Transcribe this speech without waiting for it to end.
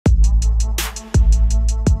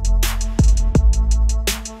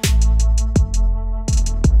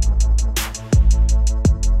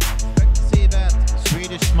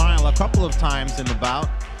couple of times in the bout.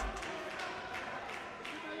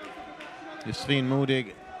 Josefine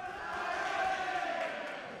Modig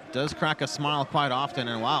does crack a smile quite often,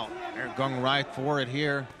 and wow, they're going right for it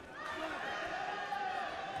here.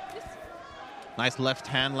 Nice left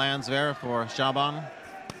hand lands there for Czaban.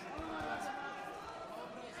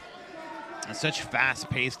 And such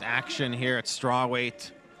fast-paced action here at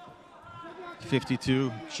strawweight.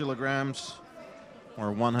 52 kilograms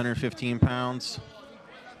or 115 pounds.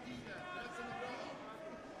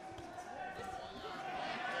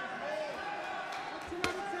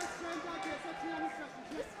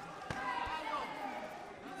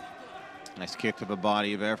 Nice kick to the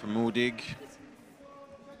body there from Modig.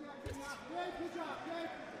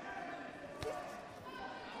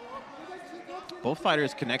 Both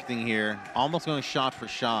fighters connecting here, almost going shot for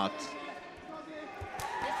shot.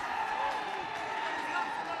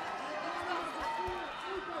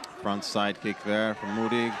 Front side kick there from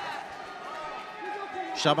Modig.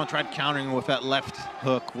 Czaban tried countering with that left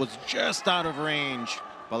hook, was just out of range,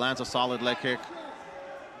 but lands a solid leg kick.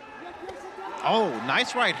 Oh,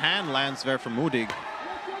 nice right hand lands there from Modig.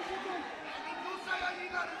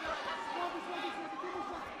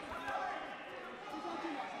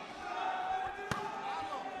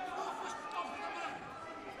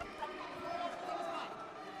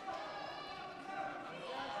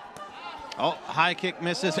 Oh, high kick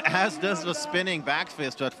misses, as does the spinning back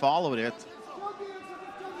fist that followed it.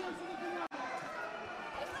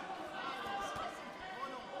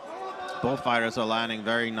 Both fighters are landing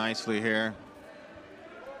very nicely here.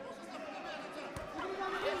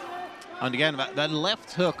 And again, that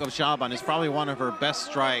left hook of Czaban is probably one of her best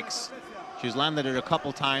strikes. She's landed it a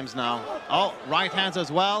couple times now. Oh, right hands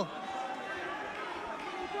as well.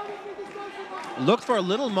 Looked for a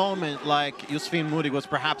little moment like Josefine Modig was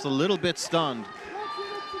perhaps a little bit stunned.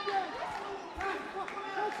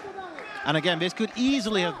 And again, this could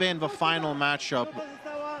easily have been the final matchup.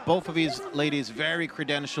 Both of these ladies very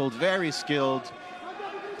credentialed, very skilled.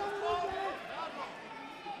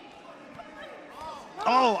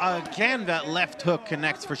 Oh, again, that left hook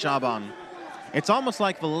connects for Czaban. It's almost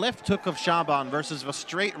like the left hook of Czaban versus the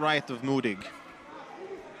straight right of Modig.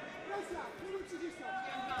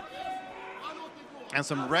 And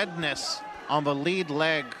some redness on the lead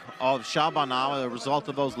leg of Czaban now as a result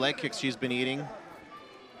of those leg kicks she's been eating.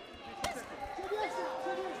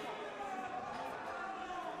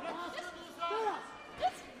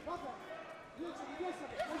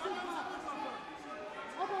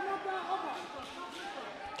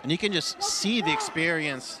 And you can just see the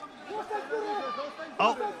experience.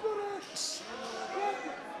 Oh,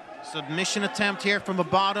 submission attempt here from the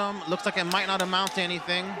bottom. Looks like it might not amount to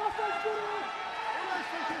anything.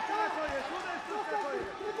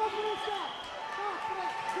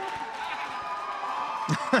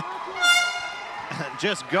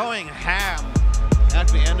 Just going ham at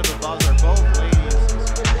the end of the buzzer.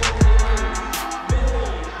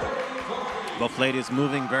 Both ladies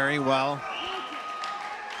moving very well.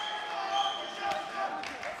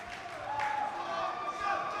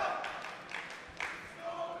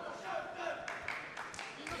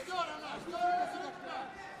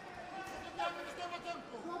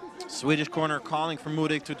 Swedish corner calling for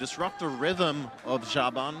Modig to disrupt the rhythm of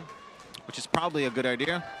Czaban, which is probably a good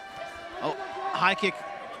idea. Oh, high kick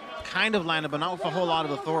kind of landed, but not with a whole lot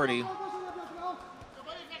of authority.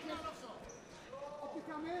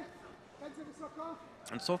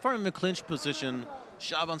 And so far in the clinch position,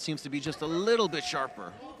 Czaban seems to be just a little bit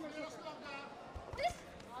sharper.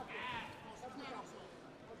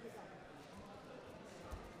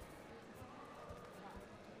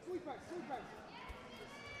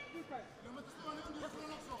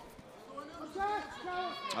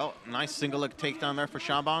 Oh, nice single leg takedown there for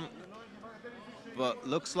Czaban. But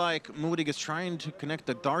looks like Modig is trying to connect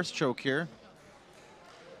the Darce choke here.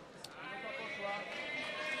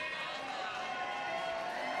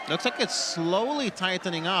 Looks like it's slowly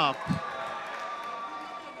tightening up.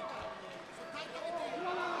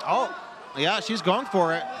 Oh, yeah, she's going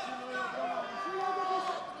for it.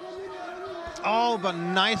 Oh, but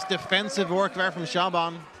nice defensive work there from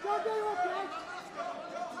Czaban.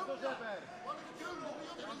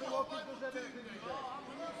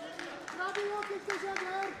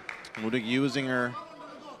 Modig using her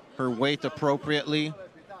weight appropriately.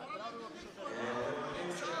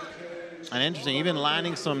 And interesting, even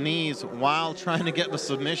landing some knees while trying to get the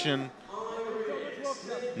submission.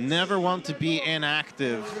 Never want to be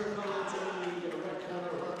inactive.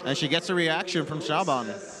 And she gets a reaction from Czaban.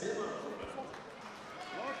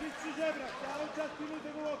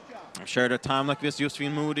 I'm sure at a time like this,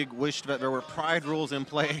 Josefine Modig wished that there were pride rules in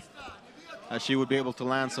play. she would be able to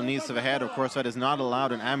land some knees to the head. Of course, that is not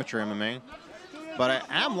allowed in amateur MMA. But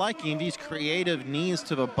I am liking these creative knees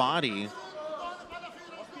to the body.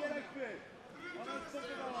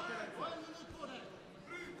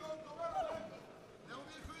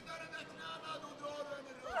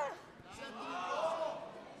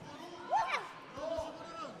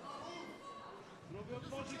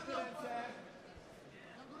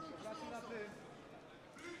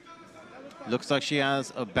 Looks like she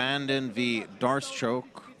has abandoned the Darce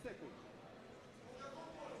choke.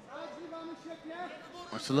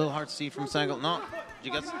 It's a little hard to see from this angle. No, she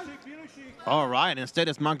gets. All right, instead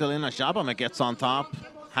it's Magdalena Czaban that gets on top.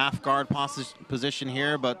 Half guard position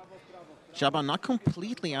here, but Czaban not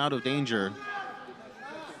completely out of danger.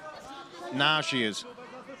 Now she is.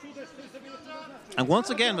 And once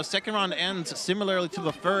again, the second round ends similarly to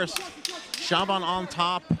the first. Czaban on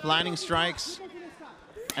top, landing strikes,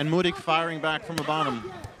 and Modig firing back from the bottom.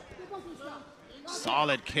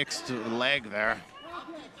 Solid kicks to the leg there.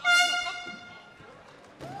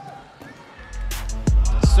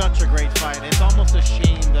 Such a great fight. It's almost a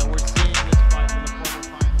shame that we're seeing this fight in the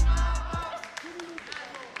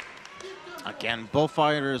quarterfinals. Again, both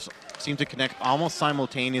fighters seem to connect almost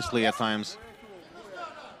simultaneously at times.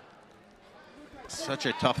 Such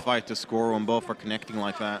a tough fight to score when both are connecting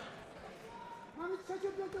like that.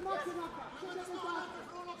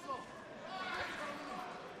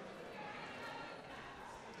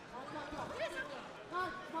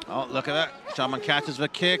 Oh, look at that. Czaban catches the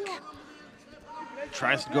kick.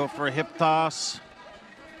 Tries to go for a hip toss.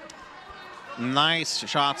 Nice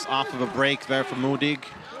shots off of a break there for Modig.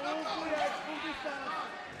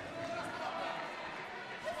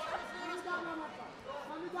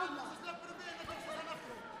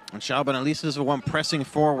 And Czaban at least is the one pressing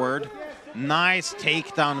forward. Nice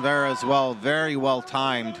takedown there as well. Very well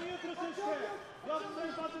timed.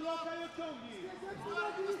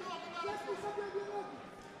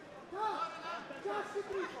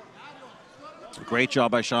 Great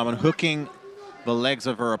job by Czaban, hooking the legs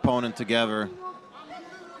of her opponent together.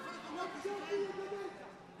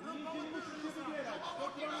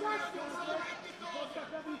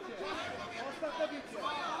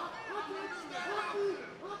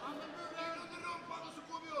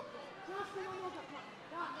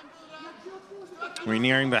 We're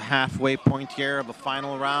nearing the halfway point here of the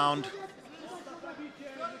final round.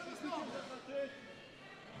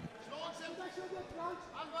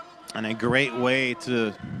 And a great way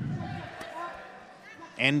to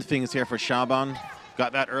end things here for Czaban.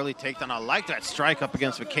 Got that early takedown. I like that strike up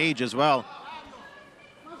against the cage as well.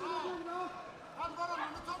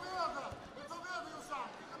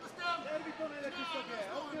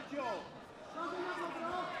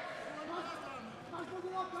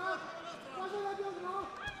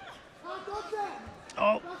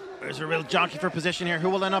 Oh, there's a real jockey for position here. Who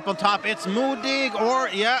will end up on top? It's Modig, or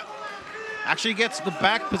yeah. Actually gets the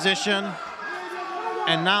back position,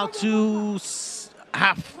 and now to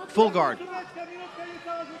half full guard.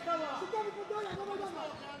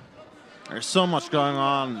 There's so much going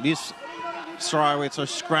on. These strawweights are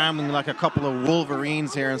scrambling like a couple of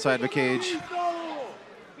wolverines here inside the cage.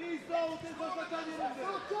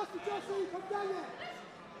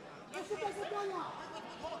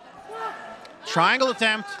 Triangle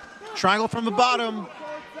attempt. Triangle from the bottom.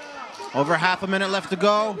 Over half a minute left to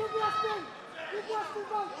go.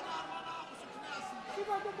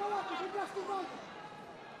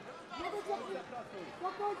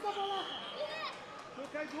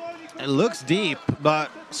 It looks deep, but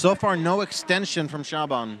so far no extension from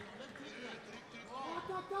Czaban.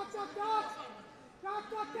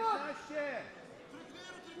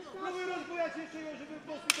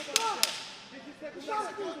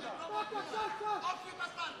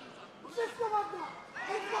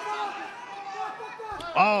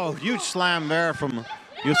 Oh, huge slam there from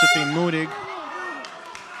Josefine Modig.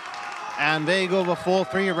 And they go the full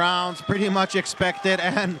 3 rounds, pretty much expected,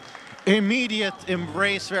 and immediate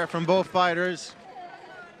embrace there from both fighters.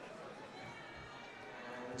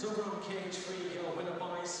 Cage free hill winner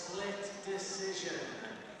by split decision.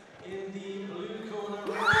 In the blue corner.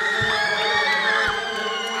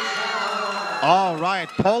 All right,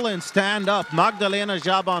 Poland stand up. Magdalena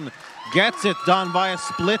Czaban gets it done by a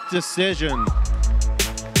split decision.